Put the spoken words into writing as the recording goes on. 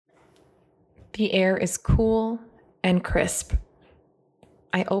The air is cool and crisp.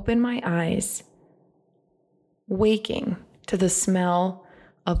 I open my eyes, waking to the smell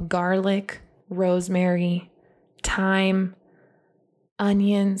of garlic, rosemary, thyme,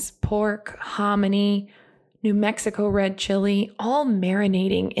 onions, pork, hominy, New Mexico red chili, all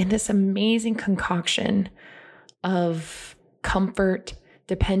marinating in this amazing concoction of comfort,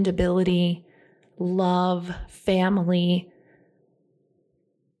 dependability, love, family.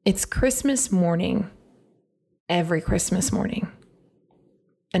 It's Christmas morning, every Christmas morning.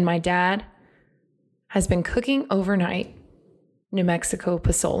 And my dad has been cooking overnight New Mexico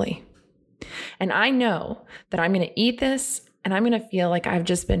pozole. And I know that I'm going to eat this and I'm going to feel like I've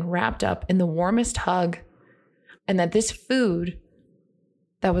just been wrapped up in the warmest hug, and that this food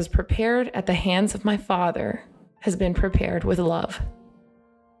that was prepared at the hands of my father has been prepared with love.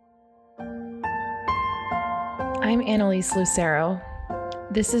 I'm Annalise Lucero.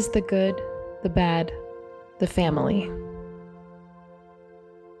 This is The Good, the Bad, the Family.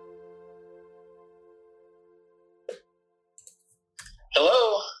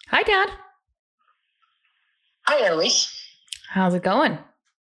 Hello. Hi, Dad. Hi, Annalise. How's it going?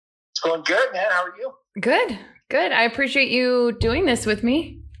 It's going good, man. How are you? Good. I appreciate you doing this with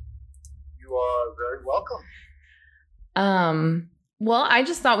me. You are very welcome. Well, I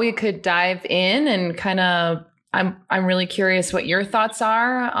just thought we could dive in and kind of, I'm really curious what your thoughts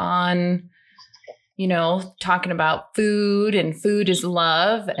are on, talking about food, and food is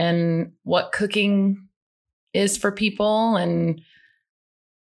love, and what cooking is for people and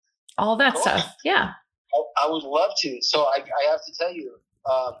all that stuff. Yeah. I would love to. So I have to tell you,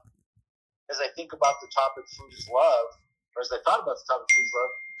 as I think about the topic food is love, or as I thought about the topic food is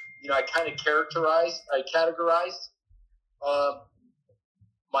love, I kind of categorized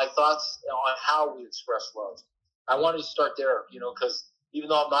my thoughts on how we express love. I wanted to start there, because even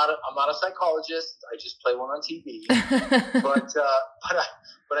though I'm not a psychologist, I just play one on TV.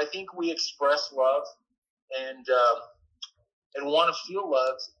 but I think we express love and want to feel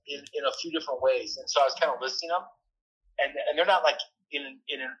loved in a few different ways. And so I was kind of listing them, and they're not like in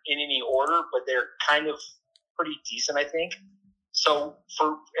any order, but they're kind of pretty decent, I think. So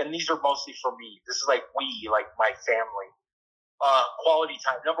and these are mostly for me. This is like my family. Quality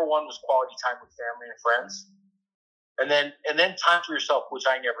time. Number one was quality time with family and friends. And then time for yourself, which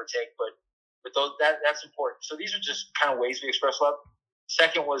I never take, but that's important. So these are just kind of ways we express love.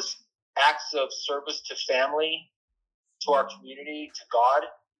 Second was acts of service to family, to our community, to God,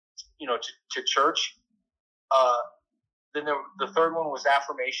 to church. Then the third one was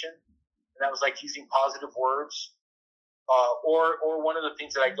affirmation, and that was like using positive words. Or one of the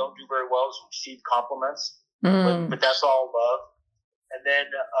things that I don't do very well is receive compliments, but that's all love. And then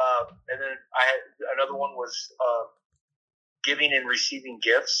I had another one was giving and receiving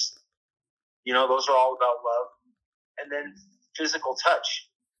gifts. Those are all about love. And then physical touch,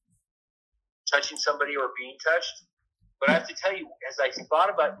 touching somebody or being touched. But I have to tell you, as I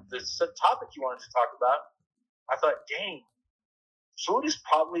thought about the topic you wanted to talk about, I thought, dang, food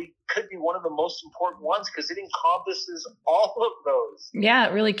could be one of the most important ones because it encompasses all of those. Yeah,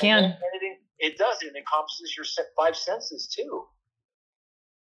 it really can. And it does. It encompasses your 5 senses too.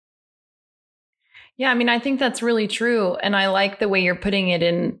 Yeah, I mean, I think that's really true. And I like the way you're putting it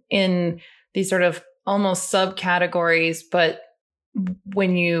in these sort of almost subcategories. But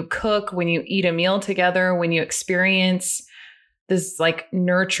when you cook, when you eat a meal together, when you experience this like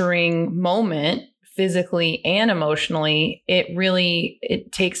nurturing moment physically and emotionally,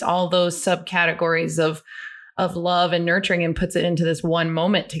 it takes all those subcategories of love and nurturing and puts it into this one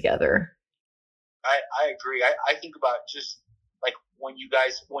moment together. I agree. I think about just like when you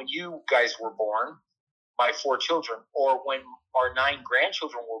guys were born, my 4 children, or when our 9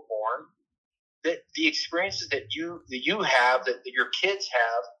 grandchildren were born, that the experiences that you have, that your kids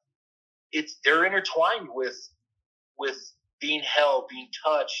have, they're intertwined with being held, being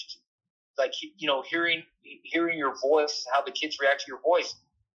touched, like hearing your voice, how the kids react to your voice,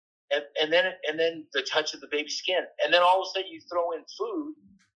 and then the touch of the baby's skin, and then all of a sudden you throw in food,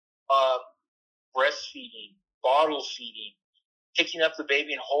 breastfeeding, bottle feeding, picking up the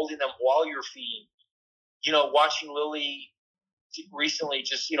baby and holding them while you're feeding, watching Lily recently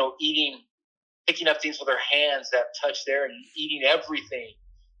just picking up things with her hands that touch there and eating everything.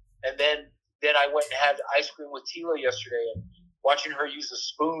 And then I went and had ice cream with Tila yesterday and watching her use a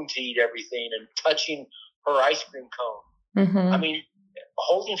spoon to eat everything and touching her ice cream cone. Mm-hmm. I mean,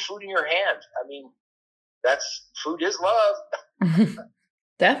 holding food in your hand. I mean, food is love.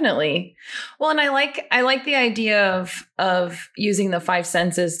 Definitely. Well, and I like the idea of using the 5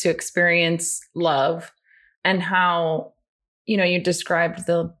 senses to experience love, and how, you described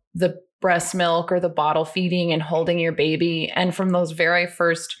the breast milk or the bottle feeding and holding your baby. And from those very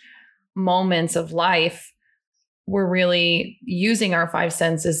first moments of life, we're really using our five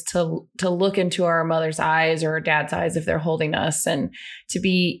senses to look into our mother's eyes or our dad's eyes if they're holding us, and to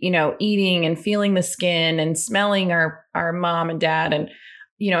be, eating and feeling the skin and smelling our mom and dad. And,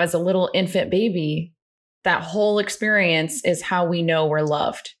 as a little infant baby, that whole experience is how we know we're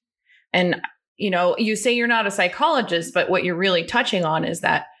loved. And, you say you're not a psychologist, but what you're really touching on is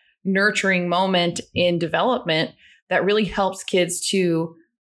that nurturing moment in development that really helps kids to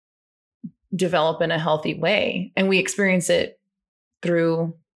develop in a healthy way. And we experience it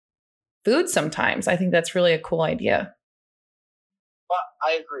through food sometimes. I think that's really a cool idea. Well,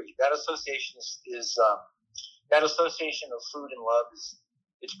 I agree. That association is that association of food and love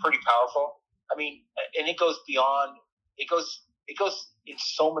it's pretty powerful. I mean, and it goes beyond, it goes in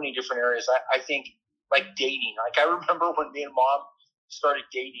so many different areas. I think like dating, like I remember when me and mom started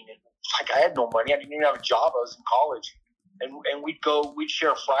dating, and like I had no money. I didn't even have a job. I was in college. And we'd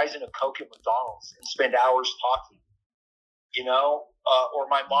share fries and a Coke at McDonald's and spend hours talking, or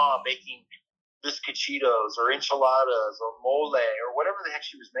my mom making biscochitos or enchiladas or mole or whatever the heck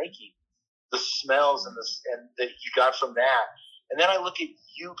she was making, the smells and that you got from that. And then I look at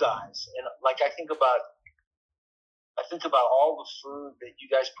you guys, and like I think about all the food that you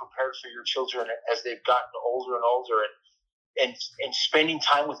guys prepared for your children as they've gotten older and older, and spending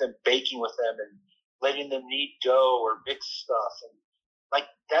time with them, baking with them, and letting them knead dough or mix stuff. And like,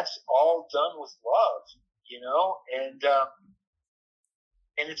 that's all done with love,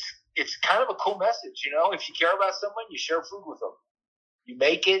 and it's kind of a cool message, if you care about someone, you share food with them, you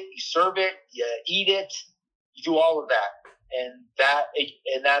make it, you serve it, you eat it, you do all of that.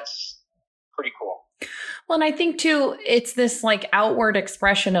 And that's pretty cool. Well, and I think too, it's this like outward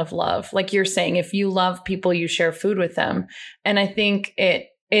expression of love. Like you're saying, if you love people, you share food with them. And I think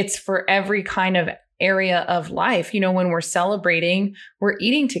it's for every kind of area of life. When we're celebrating, we're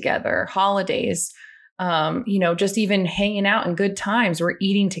eating together, holidays, just even hanging out in good times, we're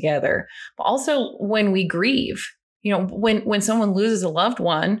eating together. But also when we grieve, when someone loses a loved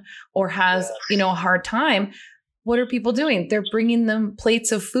one or has, a hard time, what are people doing? They're bringing them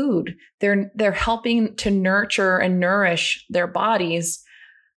plates of food. They're helping to nurture and nourish their bodies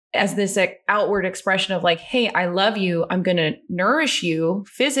as this outward expression of like, hey, I love you. I'm going to nourish you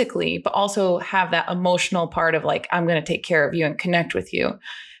physically, but also have that emotional part of like, I'm going to take care of you and connect with you.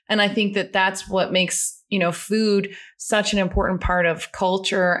 And I think that that's what makes, food such an important part of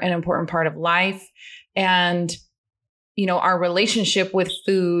culture, an important part of life. And, our relationship with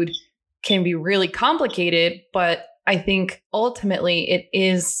food can be really complicated, but I think ultimately it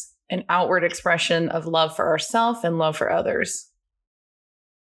is an outward expression of love for ourselves and love for others.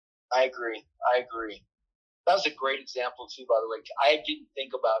 I agree. That was a great example too, by the way. I didn't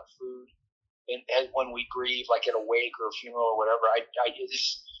think about food when we grieve, like at a wake or a funeral or whatever.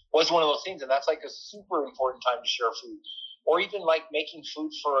 This was one of those things, and that's like a super important time to share food. Or even like making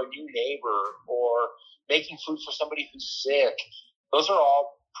food for a new neighbor, or making food for somebody who's sick. Those are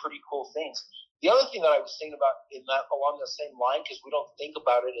all pretty cool things. The other thing that I was thinking about along the same line, because we don't think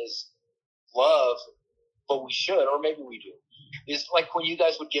about it as love, but we should, or maybe we do, is like when you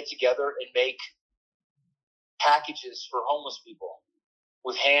guys would get together and make packages for homeless people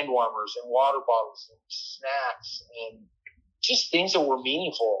with hand warmers and water bottles and snacks and just things that were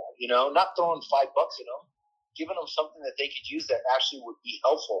meaningful, not throwing $5 at them, giving them something that they could use that actually would be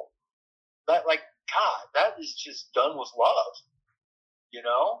helpful. That, like, God, that is just done with love, Yeah.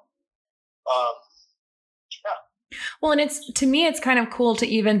 Well, and to me, it's kind of cool to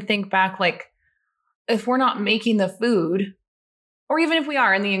even think back, like, if we're not making the food, or even if we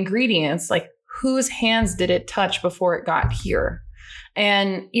are in the ingredients, like whose hands did it touch before it got here?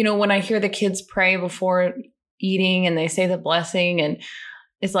 And, when I hear the kids pray before eating and they say the blessing, and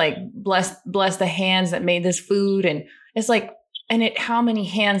it's like, bless the hands that made this food. And it's like, how many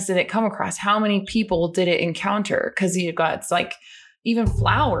hands did it come across? How many people did it encounter? Because it's like, even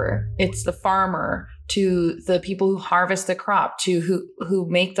flour, it's the farmer to the people who harvest the crop to who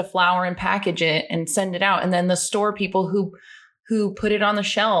make the flour and package it and send it out. And then the store people who put it on the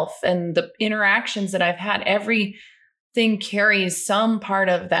shelf, and the interactions that I've had, everything carries some part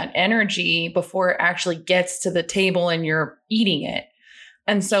of that energy before it actually gets to the table and you're eating it.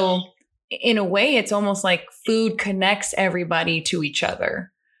 And so in a way, it's almost like food connects everybody to each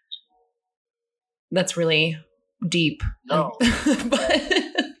other. That's really deep. No,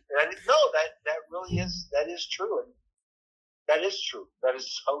 that is true. And that is true. That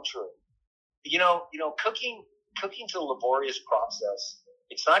is so true. Cooking's a laborious process.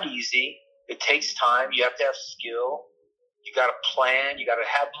 It's not easy. It takes time. You have to have skill. You got to plan. You got to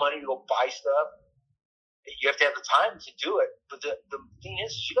have money to go buy stuff. You have to have the time to do it. But the thing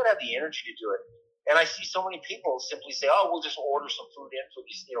is you got to have the energy to do it. And I see so many people simply say, "Oh, we'll just order some food in for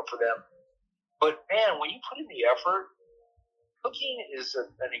these, for them." But man, when you put in the effort, cooking is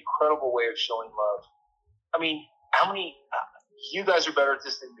an incredible way of showing love. I mean, how many? You guys are better at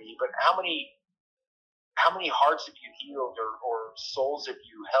this than me, but how many hearts have you healed or souls have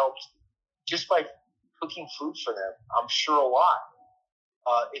you helped just by cooking food for them? I'm sure a lot.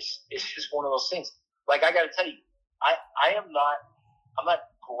 It's just one of those things. Like, I got to tell you, I'm not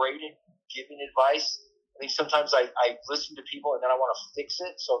great at giving advice. I think sometimes I listen to people and then I want to fix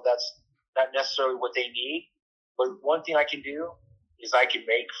it. So that's not necessarily what they need. But one thing I can do is I can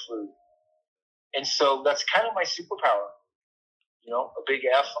make food. And so that's kind of my superpower. A big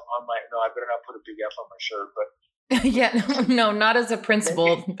F on I better not put a big F on my shirt, but yeah, no, not as a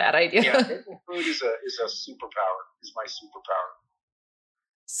principal. Bad idea. Yeah, making food is a superpower, is my superpower.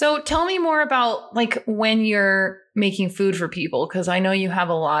 So tell me more about like when you're making food for people, because I know you have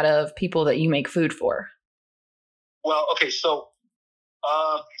a lot of people that you make food for. Well, okay, so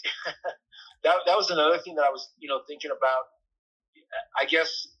that was another thing that I was thinking about. I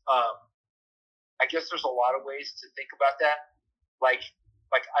guess there's a lot of ways to think about that. Like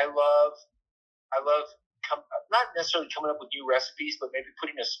I love not necessarily coming up with new recipes, but maybe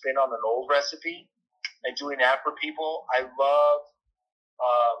putting a spin on an old recipe and doing that for people. I love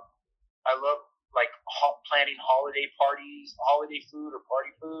like planning holiday parties, holiday food or party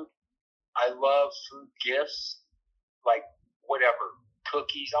food. I love food gifts, like whatever,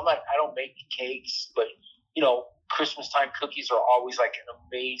 cookies. I don't make cakes, but Christmas time cookies are always like an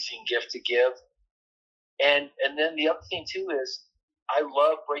amazing gift to give. And then the other thing too is I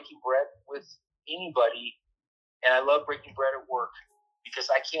love breaking bread with anybody, and I love breaking bread at work because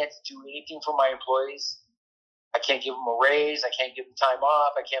I can't do anything for my employees. I can't give them a raise. I can't give them time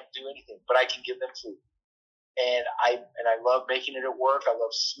off. I can't do anything, but I can give them food. And I love making it at work. I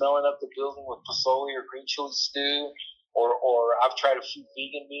love smelling up the building with pozole or green chili stew, or I've tried a few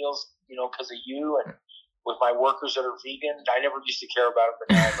vegan meals, because of you and with my workers that are vegan. I never used to care about it,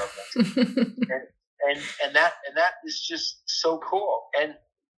 but now I love them. And that is just so cool. And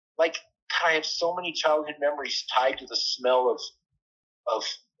like, I have so many childhood memories tied to the smell of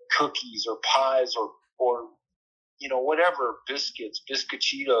cookies or pies or whatever, biscuits,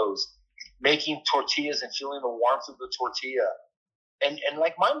 biscochitos, making tortillas and feeling the warmth of the tortilla. And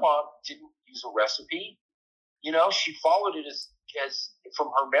like, my mom didn't use a recipe. She followed it as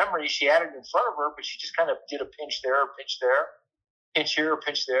from her memory. She had it in front of her, but she just kind of did a pinch there, pinch there, pinch here,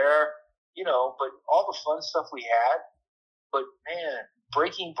 pinch there. But all the fun stuff we had. But man,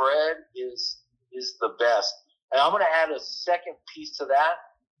 breaking bread is the best. And I'm going to add a second piece to that.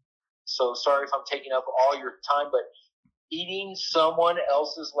 So sorry if I'm taking up all your time, but eating someone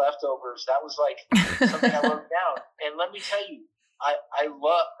else's leftovers, that was like something I wrote down. And let me tell you, I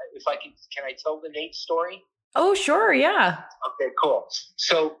love, if I can I tell the Nate story? Oh, sure. Yeah. Okay, cool.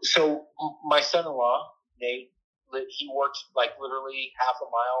 So my son-in-law, Nate, he worked like literally half a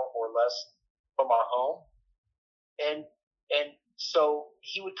mile or less from our home. And so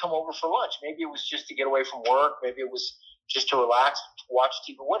he would come over for lunch. Maybe it was just to get away from work. Maybe it was just to relax, to watch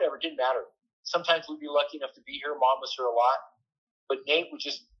TV, whatever. It didn't matter. Sometimes we'd be lucky enough to be here. Mom was here a lot. But Nate would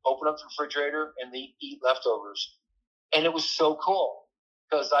just open up the refrigerator and eat leftovers. And it was so cool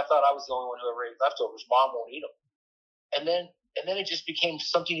because I thought I was the only one who ever ate leftovers. Mom won't eat them. And then it just became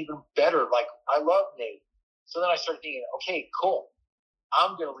something even better. Like, I love Nate. So then I started thinking, okay, cool.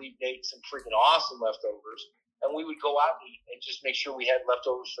 I'm going to leave Nate some freaking awesome leftovers. And we would go out and eat and just make sure we had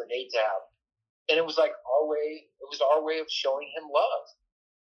leftovers for Nate to have. And it was like our way of showing him love.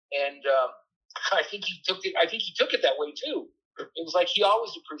 And I think he took it that way too. It was like he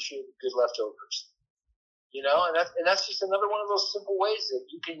always appreciated good leftovers. And that's just another one of those simple ways that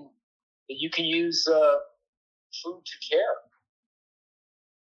you can use food to care.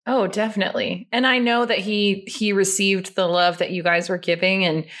 Oh, definitely. And I know that he received the love that you guys were giving.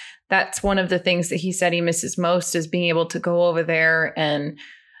 And that's one of the things that he said he misses most, is being able to go over there and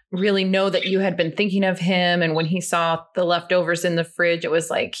really know that you had been thinking of him. And when he saw the leftovers in the fridge, it was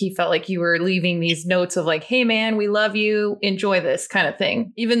like he felt like you were leaving these notes of like, hey, man, we love you. Enjoy this kind of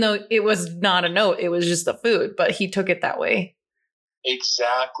thing. Even though it was not a note, it was just the food, but he took it that way.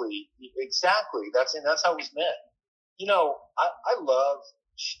 Exactly. That's how it was meant. I love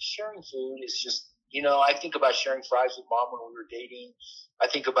sharing food. Is just, I think about sharing fries with Mom when we were dating. I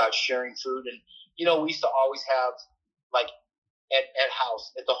think about sharing food. And, we used to always have, like, at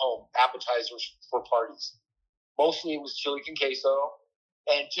the home, appetizers for parties. Mostly it was chili con queso.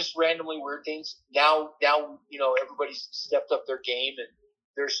 and just randomly weird things. Now, everybody's stepped up their game, and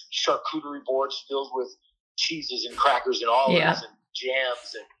there's charcuterie boards filled with cheeses and crackers and olives and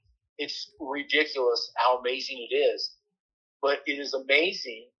jams, and it's ridiculous how amazing it is. But it is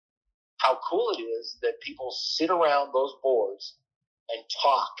amazing how cool it is that people sit around those boards and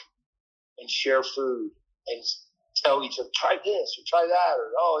talk and share food and tell each other, try this or try that,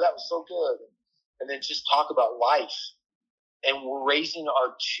 or, oh, that was so good. And then just talk about life. And we're raising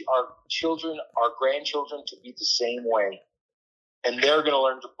our children, our grandchildren to be the same way. And they're going to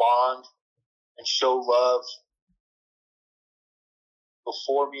learn to bond and show love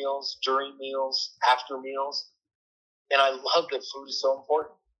before meals, during meals, after meals. And I love that food is so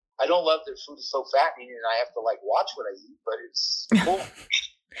important. I don't love that food is so fattening and I have to watch what I eat, but it's cool.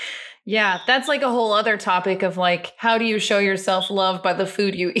 Yeah, that's like a whole other topic of how do you show yourself love by the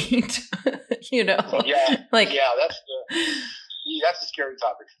food you eat? Yeah, that's a scary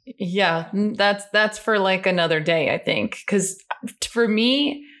topic. Yeah, that's for another day, I think. Because for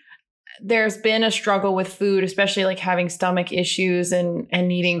me, there's been a struggle with food, especially having stomach issues and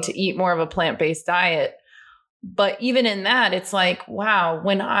needing to eat more of a plant-based diet. But even in that, it's wow,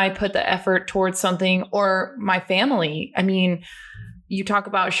 when I put the effort towards something, or my family, I mean, you talk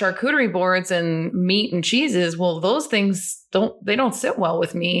about charcuterie boards and meat and cheeses. Well, those things don't sit well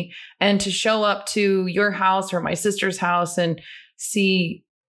with me. And to show up to your house or my sister's house and see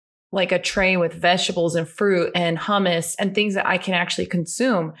a tray with vegetables and fruit and hummus and things that I can actually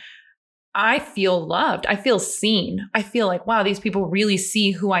consume, I feel loved. I feel seen. I feel wow, these people really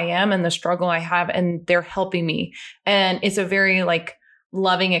see who I am and the struggle I have, and they're helping me. And it's a very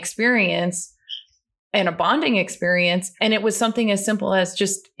loving experience and a bonding experience. And it was something as simple as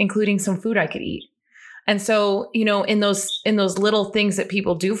just including some food I could eat. And so, in those little things that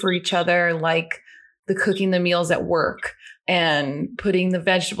people do for each other, like the cooking the meals at work and putting the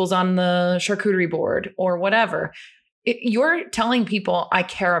vegetables on the charcuterie board or whatever, you're telling people, I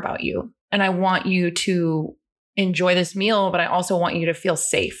care about you and I want you to enjoy this meal, but I also want you to feel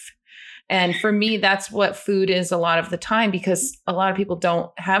safe. And for me, that's what food is a lot of the time, because a lot of people don't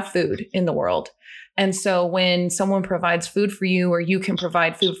have food in the world. And so when someone provides food for you, or you can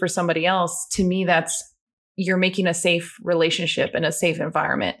provide food for somebody else, to me, you're making a safe relationship and a safe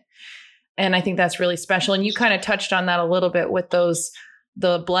environment. And I think that's really special. And you kind of touched on that a little bit with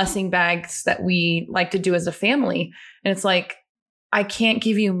the blessing bags that we like to do as a family. And it's I can't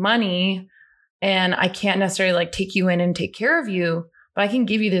give you money and I can't necessarily take you in and take care of you, but I can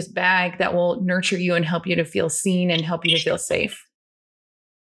give you this bag that will nurture you and help you to feel seen and help you to feel safe.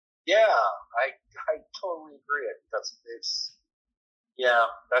 Yeah, I totally agree. That's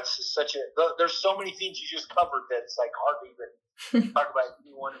just there's so many things you just covered that it's hard to even talk about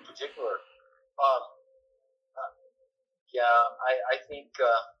any one in particular.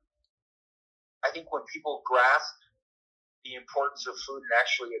 I think when people grasp the importance of food and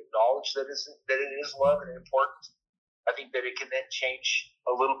actually acknowledge that it is love and important, I think that it can then change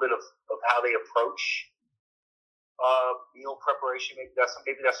a little bit of how they approach meal preparation. Maybe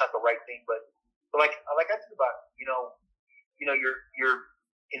that's not the right thing, but I think about you're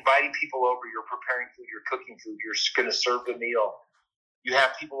inviting people over, you're preparing food, you're cooking food, you're going to serve the meal. You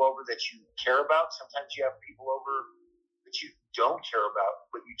have people over that you care about. Sometimes you have people over that you don't care about,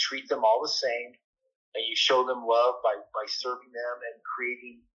 but you treat them all the same, and you show them love by serving them and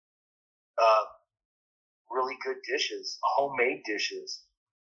creating really good dishes, homemade dishes.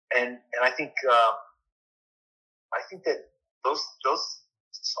 And I think that those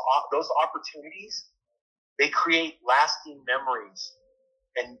opportunities, they create lasting memories,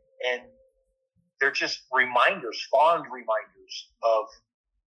 and they're just fond reminders of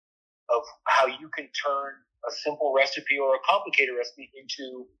how you can turn a simple recipe or a complicated recipe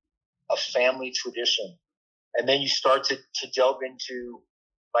into a family tradition. And then you start to delve into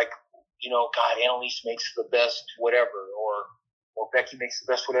God, Annalise makes the best whatever, or Becky makes the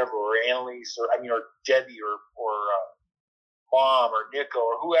best whatever, or Annalise, or Debbie, or Mom, or Nico,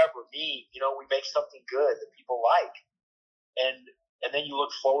 or whoever, me, we make something good that people like. And then you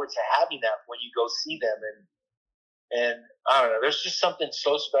look forward to having that when you go see them. And I don't know, there's just something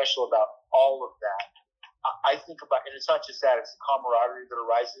so special about all of that. I think about, and it's not just that, it's the camaraderie that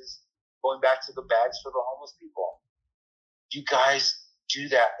arises, going back to the bags for the homeless people. You guys do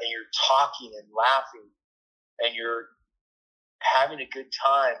that, and you're talking and laughing, and you're having a good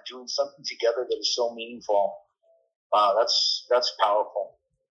time doing something together that is so meaningful. That's powerful.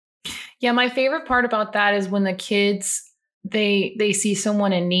 Yeah, my favorite part about that is when the kids, they see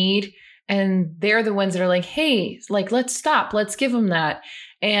someone in need, and they're the ones that are hey, let's stop, let's give them that.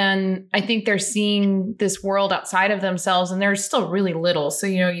 And I think they're seeing this world outside of themselves, and they're still really little. So,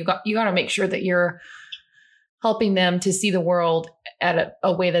 you got to make sure that you're helping them to see the world at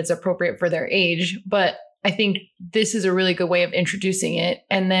a way that's appropriate for their age. But I think this is a really good way of introducing it.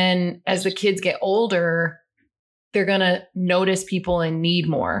 And then as the kids get older, they're going to notice people in need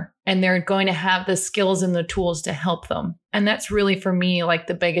more, and they're going to have the skills and the tools to help them. And that's really, for me, like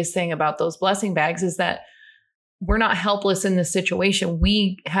the biggest thing about those blessing bags is that we're not helpless in this situation.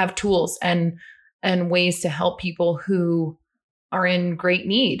 We have tools and ways to help people who are in great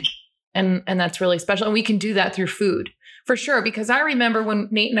need. And that's really special. And we can do that through food for sure. Because I remember when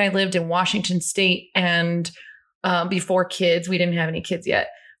Nate and I lived in Washington State, and before kids, we didn't have any kids yet,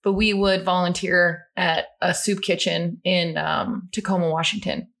 but we would volunteer at a soup kitchen in Tacoma,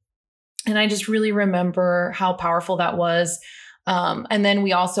 Washington. And I just really remember how powerful that was. And then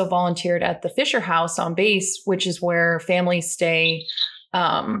we also volunteered at the Fisher House on base, which is where families stay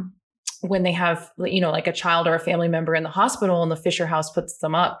when they have, like a child or a family member in the hospital, and the Fisher House puts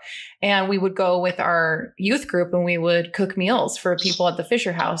them up. And we would go with our youth group and we would cook meals for people at the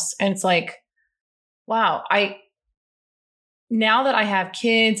Fisher House. And it's like, wow, now that I have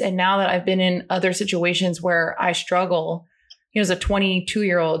kids, and now that I've been in other situations where I struggle, as a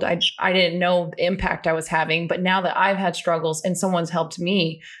 22-year-old, I didn't know the impact I was having. But now that I've had struggles and someone's helped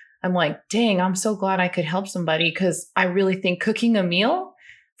me, I'm like, dang, I'm so glad I could help somebody, because I really think cooking a meal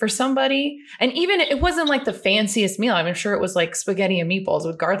for somebody, and even it wasn't like the fanciest meal. I'm sure it was like spaghetti and meatballs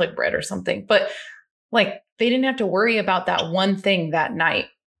with garlic bread or something, but like they didn't have to worry about that one thing that night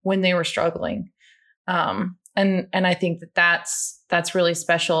when they were struggling. And I think that's really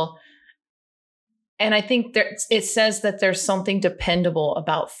special. And I think it says that there's something dependable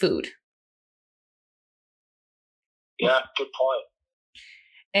about food. Yeah, good point.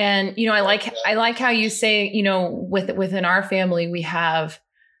 And I like how you say, within our family we have,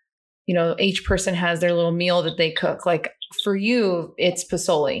 each person has their little meal that they cook. Like for you, it's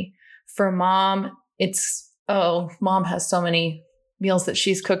pozole. For mom, mom has so many meals that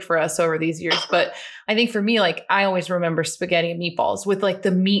she's cooked for us over these years. But I think for me, like I always remember spaghetti and meatballs with like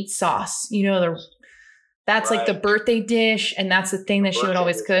the meat sauce, that's right. Like the birthday dish. And that's the thing that she would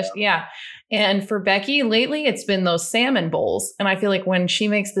always cook. Yeah. And for Becky lately, it's been those salmon bowls. And I feel like when she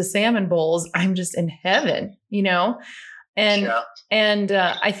makes the salmon bowls, I'm just in heaven, and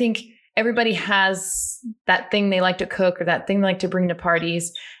I think everybody has that thing they like to cook or that thing they like to bring to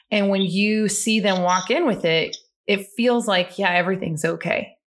parties. And when you see them walk in with it, it feels like, yeah, everything's okay.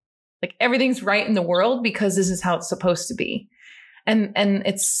 Like everything's right in the world because this is how it's supposed to be. And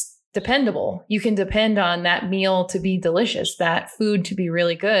it's dependable. You can depend on that meal to be delicious, that food to be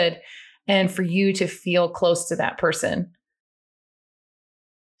really good, and for you to feel close to that person.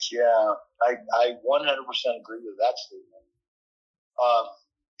 Yeah, I 100% agree with that statement.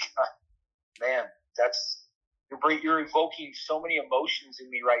 Man, you're evoking so many emotions in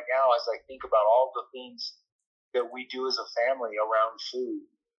me right now as I think about all the things that we do as a family around food,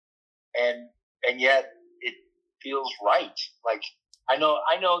 and yet it feels right. Like I know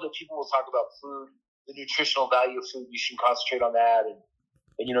that people will talk about food, the nutritional value of food. You should concentrate on that,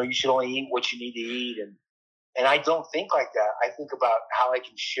 and you should only eat what you need to eat. And I don't think like that. I think about how I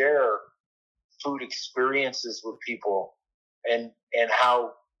can share food experiences with people, and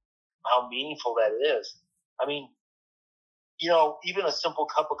how meaningful that is. I mean, even a simple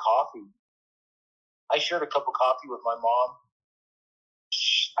cup of coffee. I shared a cup of coffee with my mom,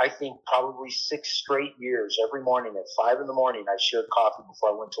 I think probably 6 straight years. Every morning at 5 a.m, I shared coffee before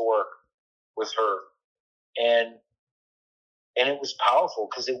I went to work with her. And it was powerful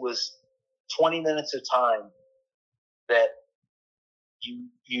because it was 20 minutes of time that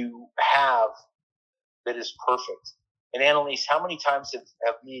you have that is perfect. And Annalise, how many times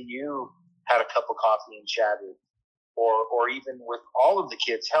have me and you had a cup of coffee and chatted? Or even with all of the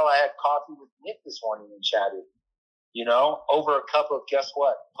kids. Hell, I had coffee with Nick this morning and chatted, over a cup of, guess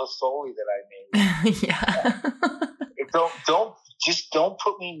what? Pozole that I made. Yeah.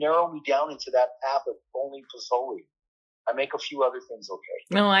 Don't narrow me down into that path of only pozole. I make a few other things okay.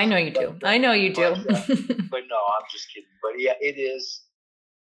 No, I know you do. I know you do. But no, I'm just kidding. But yeah, it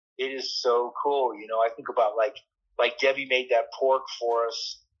is so cool. I think about like Debbie made that pork for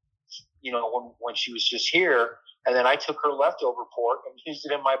us, when she was just here. And then I took her leftover pork and used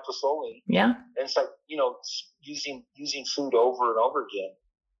it in my pozole. Yeah. And it's like, using food over and over again,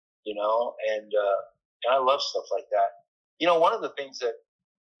 and I love stuff like that. One of the things that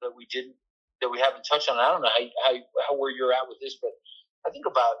we haven't touched on, I don't know how where you're at with this, but I think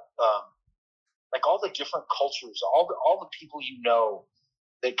about like all the different cultures, all the people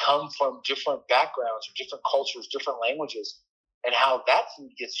that come from different backgrounds or different cultures, different languages. and how that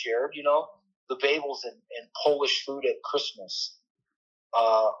food gets shared. The bagels and Polish food at Christmas,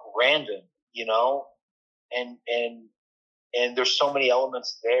 random, and there's so many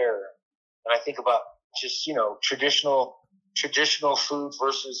elements there. And I think about just, traditional food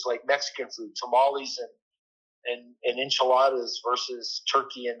versus like Mexican food, tamales and enchiladas versus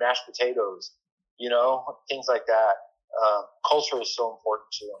turkey and mashed potatoes, things like that. Culture is so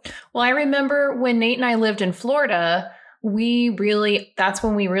important too. Well, I remember when Nate and I lived in Florida, that's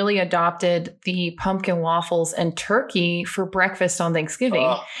when we really adopted the pumpkin waffles and turkey for breakfast on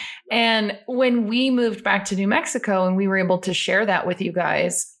Thanksgiving. And when we moved back to New Mexico and we were able to share that with you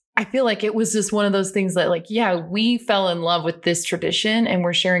guys, I feel like it was just one of those things that like, yeah, we fell in love with this tradition and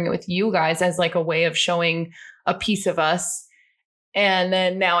we're sharing it with you guys as like a way of showing a piece of us. And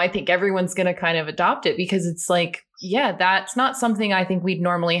then now I think everyone's going to kind of adopt it because it's like, yeah, that's not something I think we'd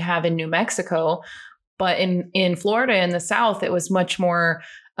normally have in New Mexico. But in Florida, in the South, it was much more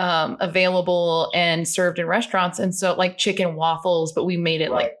available and served in restaurants. And so like chicken waffles, but we made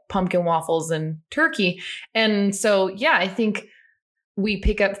it like pumpkin waffles and turkey. And so, yeah, I think we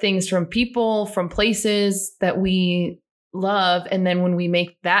pick up things from people, from places that we love. And then when we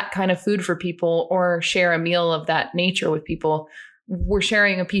make that kind of food for people or share a meal of that nature with people, we're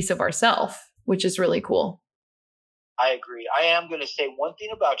sharing a piece of ourselves, which is really cool. I agree. I am going to say one thing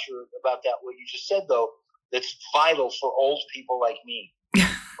about that, what you just said, though, that's vital for old people like me.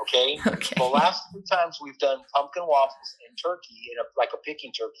 Okay? Okay. The last 3 times we've done pumpkin waffles and turkey, like a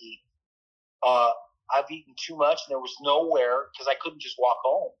picking turkey, I've eaten too much, and there was nowhere, because I couldn't just walk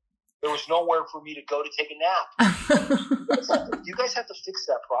home. There was nowhere for me to go to take a nap. You guys have to fix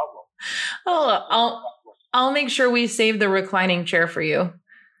that problem. Oh, I'll make sure we save the reclining chair for you.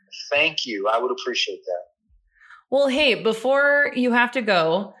 Thank you. I would appreciate that. Well, hey, before you have to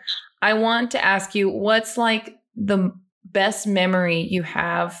go, I want to ask you what's like the best memory you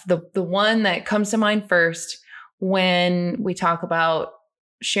have, the one that comes to mind first when we talk about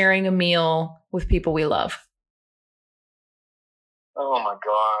sharing a meal with people we love. Oh my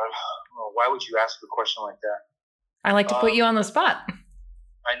God. Why would you ask a question like that? I like to put you on the spot.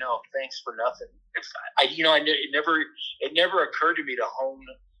 I know. Thanks for nothing. It never occurred to me to hone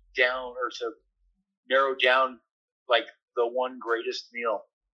down or to narrow down like the one greatest meal.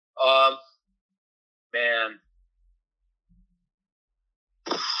 Man,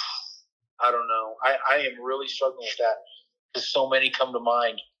 I don't know. I am really struggling with that because so many come to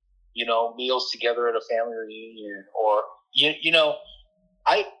mind. Meals together at a family reunion, or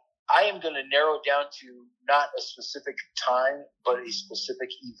I am going to narrow it down to not a specific time, but a specific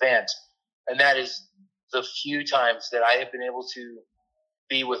event, and that is the few times that I have been able to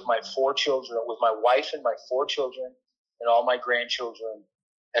be with my 4 children, with my wife and my 4 children, and all my grandchildren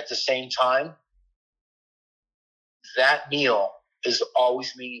at the same time. That meal is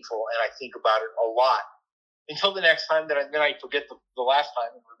always meaningful, and I think about it a lot until the next time then I forget the last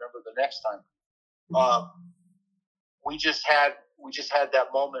time and remember the next time. We just had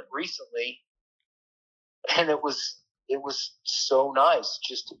that moment recently, and it was so nice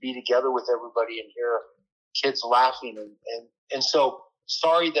just to be together with everybody and hear kids laughing and so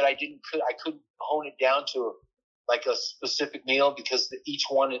sorry that I couldn't hone it down to like a specific meal because each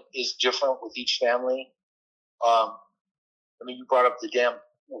one is different with each family. You brought up the damn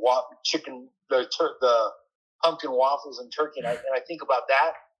chicken, the pumpkin waffles and turkey, and I think about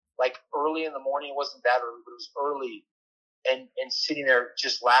that like early in the morning. It wasn't that early, but it was early, and sitting there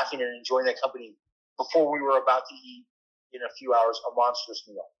just laughing and enjoying that company before we were about to eat in a few hours a monstrous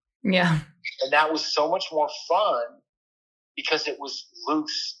meal. Yeah, and that was so much more fun because it was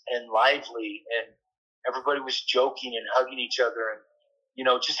loose and lively, and everybody was joking and hugging each other and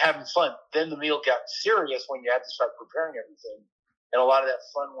just having fun. Then the meal got serious when you had to start preparing everything, and a lot of that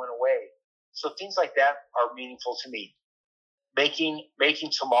fun went away. So things like that are meaningful to me. Making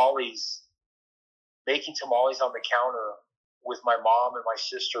tamales on the counter with my mom and my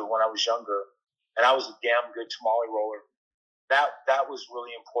sister when I was younger, and I was a damn good tamale roller. That was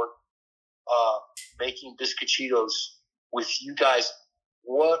really important. Making biscochitos with you guys,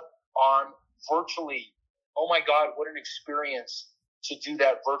 virtually. Oh my God, what an experience to do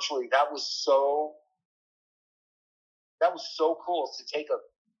that virtually. That was so cool to take a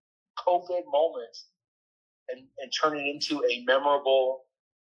COVID moment and turn it into a memorable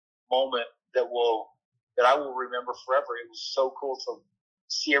moment that I will remember forever. It was so cool to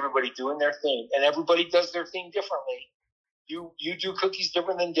see everybody doing their thing, and everybody does their thing differently. You do cookies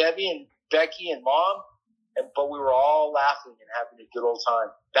different than Debbie and Becky and Mom, but we were all laughing and having a good old time.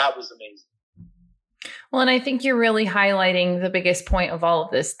 That was amazing. Well, and I think you're really highlighting the biggest point of all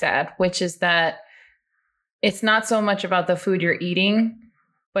of this, Dad, which is that it's not so much about the food you're eating,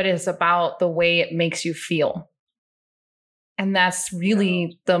 but it's about the way it makes you feel. And that's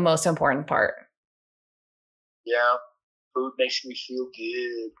really the most important part. Yeah. Food makes me feel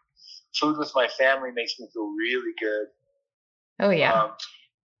good. Food with my family makes me feel really good. Oh, yeah.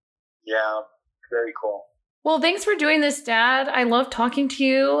 Yeah. Very cool. Well, thanks for doing this, Dad. I love talking to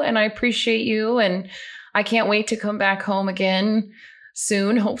you and I appreciate you. And I can't wait to come back home again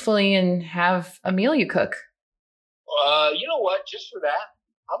soon, hopefully, and have a meal you cook. You know what? Just for that,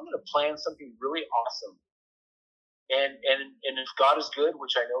 I'm going to plan something really awesome. And if God is good,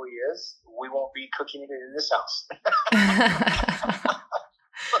 which I know He is, we won't be cooking it in this house.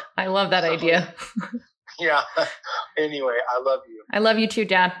 I love that idea. Yeah. Anyway, I love you. I love you too,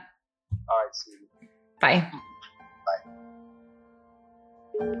 Dad. All right, see you. Bye. Bye.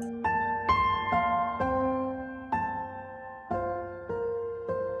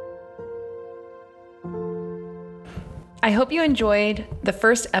 I hope you enjoyed the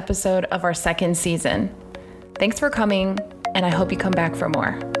first episode of our second season. Thanks for coming, and I hope you come back for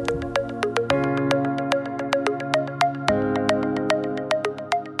more.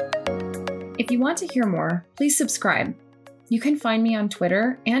 If you want to hear more, please subscribe. You can find me on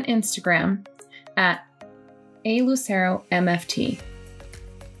Twitter and Instagram at aluceromft.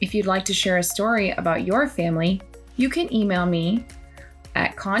 If you'd like to share a story about your family, you can email me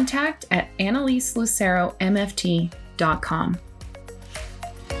at contact@annaliseluceromft.com.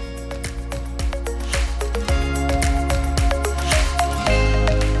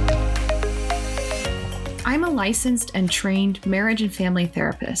 I'm a licensed and trained marriage and family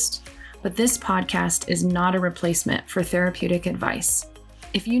therapist, but this podcast is not a replacement for therapeutic advice.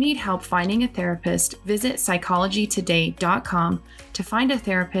 If you need help finding a therapist, visit psychologytoday.com to find a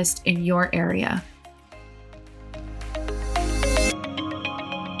therapist in your area.